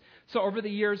sins. So over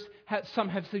the years, some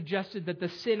have suggested that the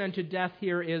sin unto death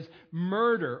here is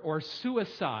murder or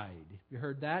suicide. You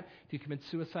heard that? If you commit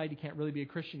suicide, you can't really be a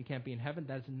Christian, you can't be in heaven.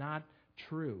 That is not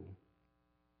true.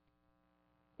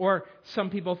 Or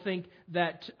some people think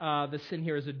that the sin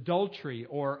here is adultery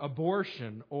or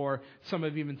abortion, or some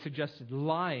have even suggested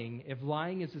lying. If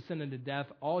lying is a sin unto death,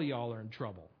 all y'all are in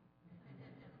trouble.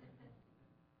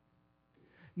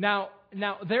 Now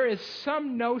there is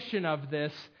some notion of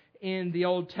this in the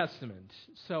Old Testament.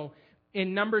 So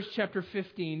In Numbers chapter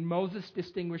 15, Moses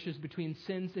distinguishes between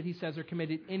sins that he says are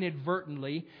committed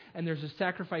inadvertently, and there's a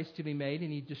sacrifice to be made,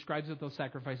 and he describes what those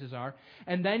sacrifices are.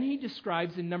 And then he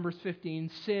describes in Numbers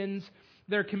 15 sins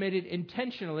that are committed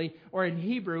intentionally, or in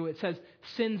Hebrew it says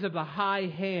sins of the high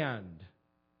hand.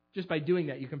 Just by doing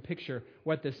that, you can picture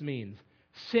what this means.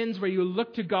 Sins where you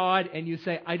look to God and you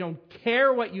say, I don't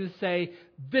care what you say,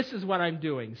 this is what I'm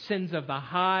doing. Sins of the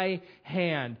high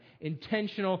hand.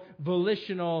 Intentional,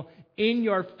 volitional, in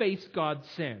your face God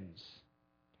sins.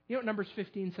 You know what Numbers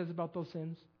 15 says about those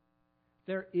sins?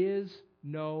 There is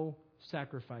no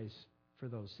sacrifice for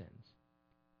those sins.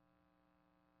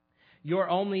 Your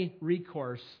only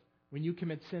recourse when you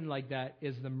commit sin like that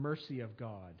is the mercy of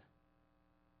God.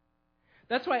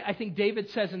 That's why I think David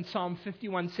says in Psalm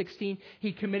 51:16,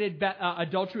 he committed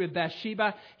adultery with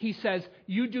Bathsheba. He says,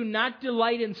 you do not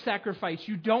delight in sacrifice.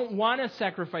 You don't want a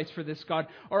sacrifice for this, God,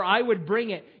 or I would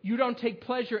bring it. You don't take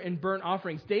pleasure in burnt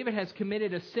offerings. David has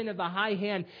committed a sin of the high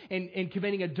hand in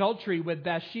committing adultery with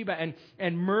Bathsheba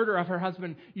and murder of her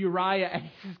husband Uriah. And he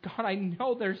says, God, I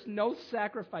know there's no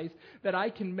sacrifice that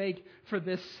I can make for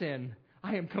this sin.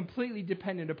 I am completely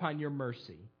dependent upon your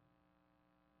mercy.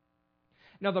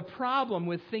 Now, the problem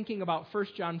with thinking about 1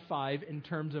 John 5 in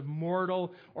terms of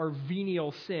mortal or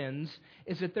venial sins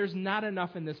is that there's not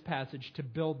enough in this passage to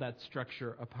build that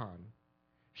structure upon.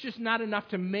 It's just not enough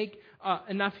to make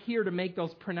enough here to make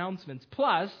those pronouncements.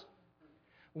 Plus,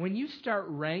 when you start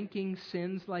ranking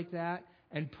sins like that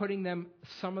and putting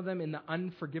some of them in the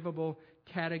unforgivable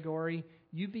category,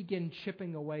 you begin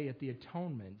chipping away at the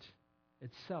atonement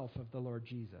itself of the Lord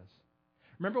Jesus.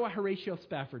 Remember what Horatio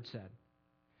Spafford said.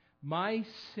 My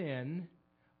sin,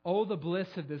 oh the bliss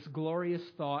of this glorious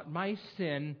thought, my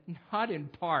sin, not in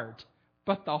part,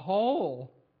 but the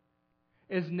whole,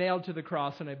 is nailed to the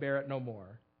cross and I bear it no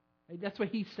more. That's what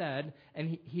he said,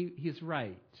 and he's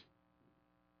right.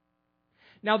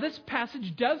 Now this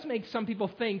passage does make some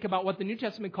people think about what the New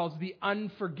Testament calls the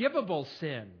unforgivable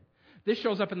sin. This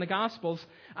shows up in the Gospels.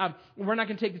 We're not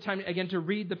going to take the time again to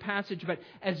read the passage, but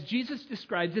as Jesus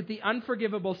describes it, the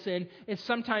unforgivable sin is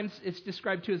sometimes it's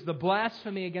described to as the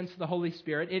blasphemy against the Holy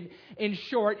Spirit. In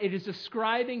short, it is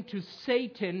ascribing to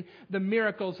Satan the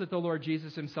miracles that the Lord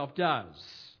Jesus himself does.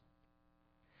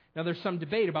 Now, there's some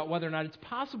debate about whether or not it's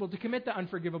possible to commit the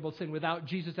unforgivable sin without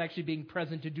Jesus actually being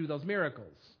present to do those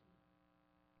miracles.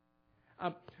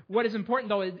 What is important,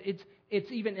 though, is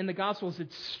it's even in the Gospels,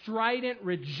 it's strident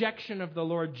rejection of the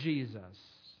Lord Jesus.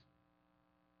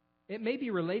 It may be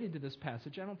related to this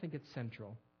passage. I don't think it's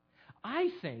central.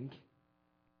 I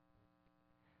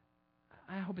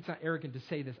hope it's not arrogant to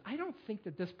say this, I don't think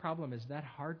that this problem is that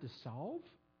hard to solve.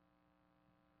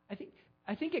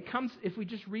 I think it comes if we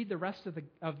just read the rest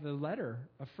of the letter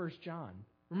of 1 John.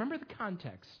 Remember the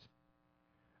context.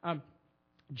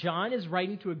 John is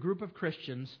writing to a group of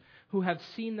Christians who have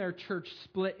seen their church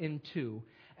split in two,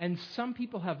 and some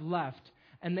people have left,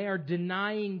 and they are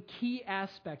denying key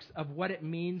aspects of what it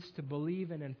means to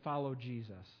believe in and follow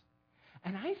Jesus.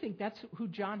 And I think that's who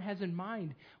John has in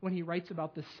mind when he writes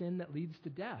about the sin that leads to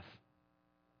death.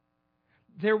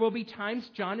 There will be times,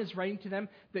 John is writing to them,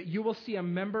 that you will see a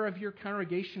member of your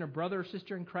congregation, a brother or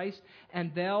sister in Christ,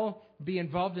 and they'll be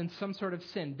involved in some sort of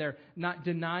sin. They're not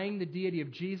denying the deity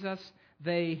of Jesus.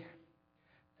 They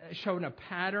showing a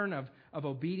pattern of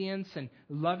obedience and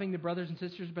loving the brothers and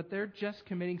sisters, but they're just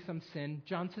committing some sin.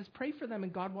 John says, pray for them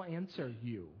and God will answer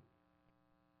you.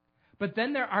 But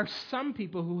then there are some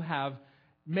people who have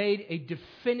made a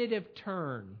definitive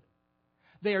turn.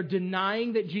 They are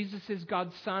denying that Jesus is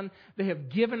God's Son. They have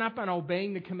given up on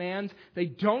obeying the commands. They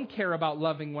don't care about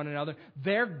loving one another.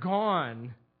 They're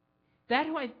gone.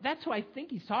 That's who I think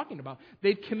he's talking about.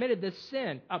 They've committed this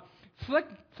sin.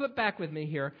 Flip back with me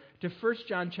here to 1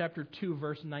 John chapter 2,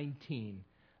 verse 19.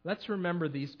 Let's remember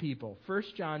these people. 1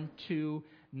 John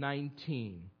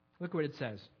 2:19. Look what it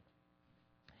says.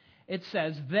 It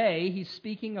says, he's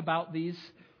speaking about these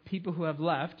people who have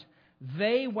left,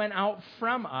 they went out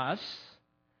from us,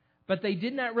 but they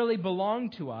did not really belong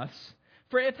to us.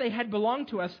 For if they had belonged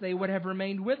to us, they would have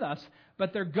remained with us.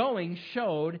 But their going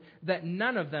showed that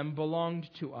none of them belonged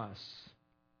to us.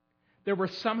 There were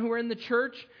some who were in the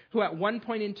church who at one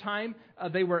point in time,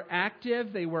 they were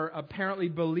active, they were apparently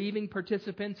believing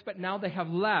participants, but now they have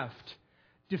left,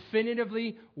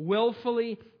 definitively,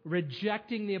 willfully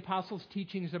rejecting the apostles'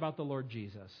 teachings about the Lord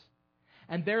Jesus.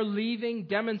 And their leaving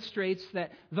demonstrates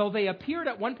that though they appeared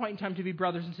at one point in time to be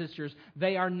brothers and sisters,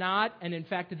 they are not, and in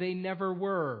fact, they never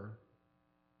were.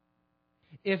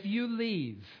 If you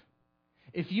leave,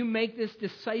 if you make this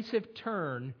decisive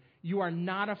turn, you are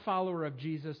not a follower of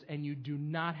Jesus and you do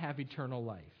not have eternal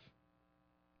life.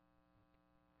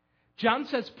 John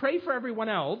says, pray for everyone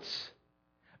else,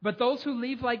 but those who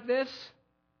leave like this,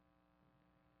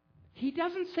 he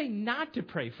doesn't say not to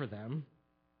pray for them,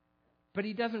 but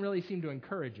he doesn't really seem to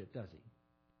encourage it, does he?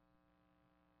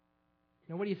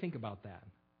 Now, what do you think about that?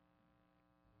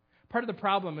 Part of the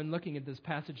problem in looking at this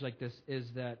passage like this is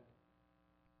that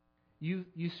I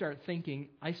start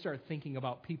thinking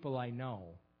about people I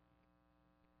know.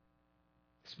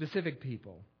 Specific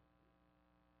people.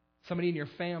 Somebody in your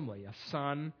family, a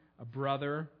son, a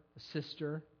brother, a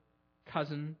sister,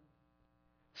 cousin,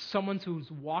 someone who's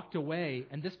walked away,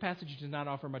 and this passage does not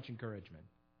offer much encouragement.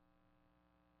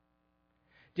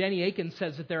 Danny Aiken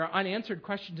says that there are unanswered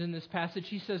questions in this passage.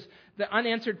 He says the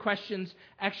unanswered questions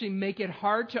actually make it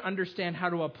hard to understand how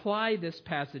to apply this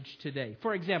passage today.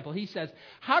 For example, he says,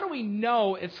 how do we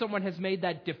know if someone has made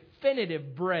that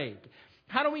definitive break?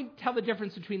 How do we tell the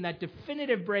difference between that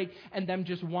definitive break and them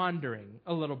just wandering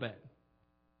a little bit?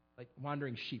 Like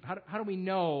wandering sheep. How do we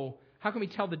know? How can we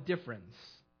tell the difference?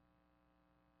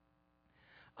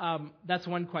 That's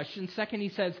one question. Second, he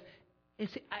says,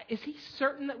 is he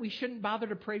certain that we shouldn't bother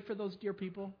to pray for those dear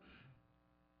people?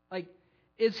 Like,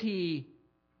 is he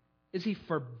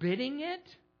forbidding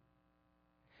it?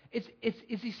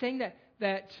 Is he saying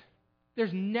that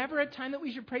there's never a time that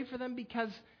we should pray for them because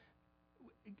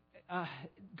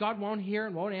God won't hear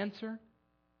and won't answer?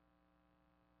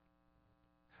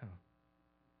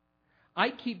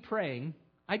 I'd keep praying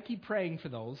for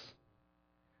those,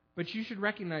 but you should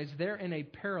recognize they're in a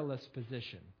perilous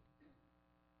position.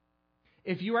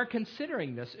 If you are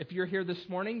considering this, if you're here this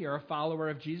morning, you're a follower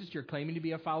of Jesus, you're claiming to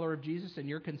be a follower of Jesus, and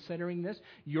you're considering this,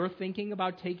 you're thinking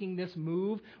about taking this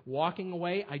move, walking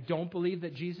away, I don't believe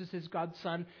that Jesus is God's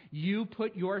Son, you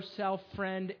put yourself,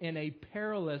 friend, in a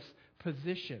perilous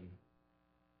position.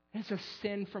 It's a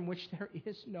sin from which there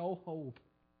is no hope.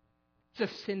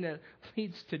 It's a sin that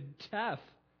leads to death.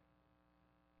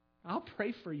 I'll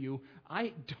pray for you.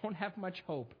 I don't have much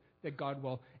hope that God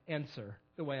will answer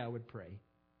the way I would pray.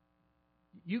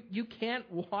 You can't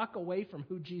walk away from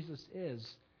who Jesus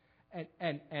is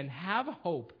and have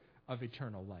hope of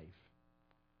eternal life.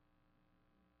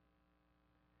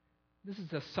 This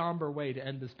is a somber way to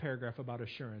end this paragraph about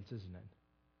assurance, isn't it?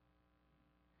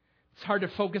 It's hard to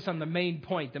focus on the main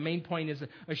point. The main point is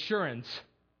assurance.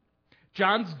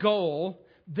 John's goal,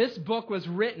 this book was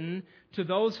written to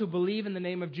those who believe in the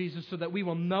name of Jesus so that we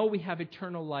will know we have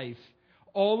eternal life.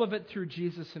 All of it through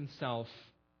Jesus himself.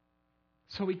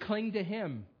 So we cling to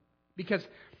him because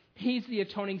he's the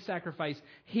atoning sacrifice.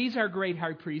 He's our great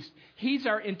high priest. He's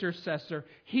our intercessor.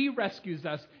 He rescues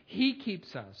us. He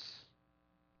keeps us.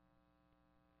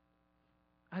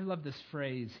 I love this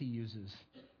phrase he uses.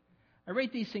 I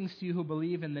write these things to you who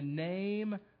believe in the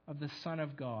name of the Son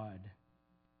of God.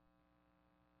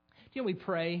 You know, we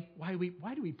pray. Why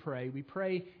do we pray? We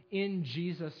pray in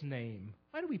Jesus' name.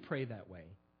 Why do we pray that way?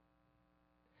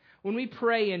 When we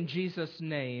pray in Jesus'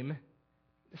 name,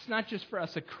 it's not just for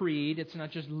us a creed. It's not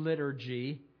just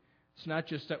liturgy. It's not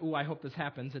just I hope this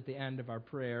happens at the end of our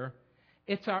prayer.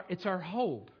 It's our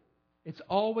hope. It's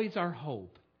always our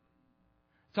hope.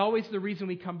 It's always the reason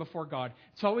we come before God.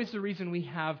 It's always the reason we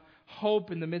have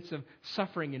hope in the midst of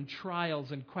suffering and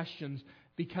trials and questions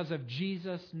because of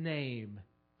Jesus' name,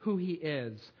 who he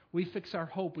is. We fix our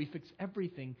hope. We fix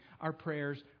everything, our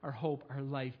prayers, our hope, our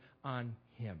life on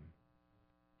him.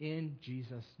 In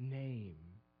Jesus' name.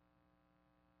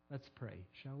 Let's pray,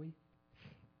 shall we?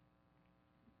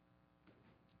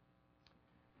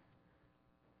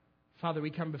 Father, we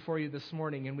come before you this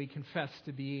morning and we confess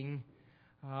to being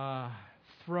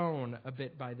thrown a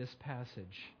bit by this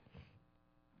passage.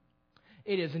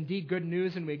 It is indeed good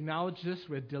news, and we acknowledge this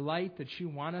with delight that you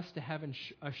want us to have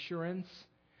assurance.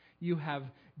 You have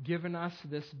given us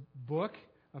this book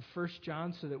of 1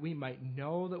 John so that we might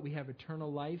know that we have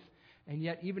eternal life. And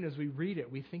yet, even as we read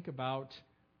it, we think about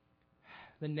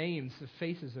the names, the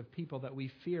faces of people that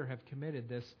we fear have committed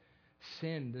this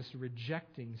sin, this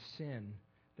rejecting sin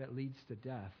that leads to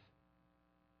death.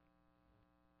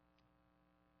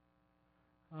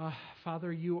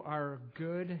 Father, you are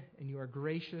good and you are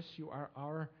gracious. You are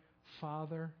our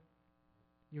Father.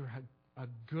 You're a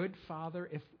good Father.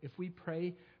 If we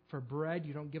pray for bread,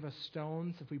 you don't give us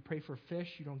stones. If we pray for fish,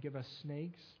 you don't give us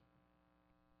snakes.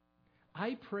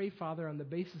 I pray, Father, on the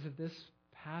basis of this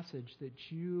passage that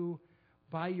you,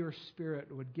 by your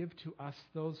Spirit, would give to us,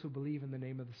 those who believe in the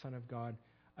name of the Son of God,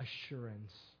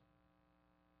 assurance.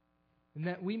 And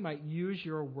that we might use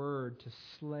your word to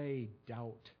slay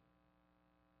doubt.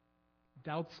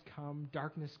 Doubts come,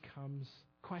 darkness comes,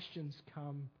 questions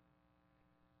come.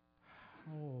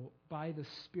 Oh, by the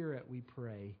Spirit we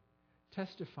pray.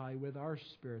 Testify with our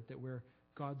spirit that we're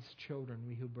God's children,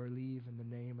 we who believe in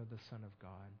the name of the Son of God.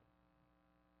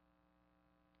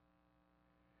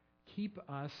 Keep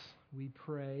us, we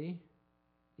pray,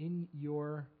 in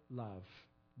your love.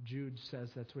 Jude says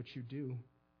that's what you do.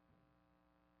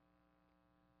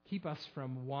 Keep us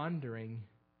from wandering,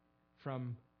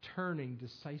 from turning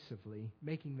decisively,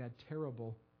 making that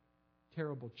terrible,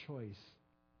 terrible choice.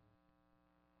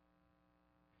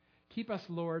 Keep us,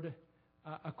 Lord,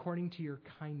 according to your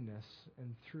kindness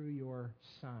and through your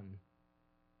Son.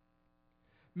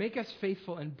 Make us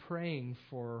faithful in praying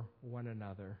for one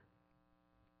another.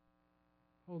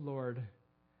 Oh Lord,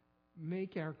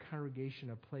 make our congregation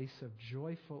a place of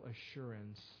joyful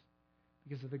assurance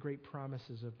because of the great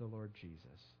promises of the Lord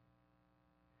Jesus.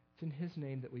 It's in His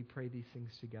name that we pray these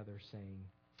things together, saying,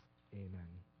 Amen.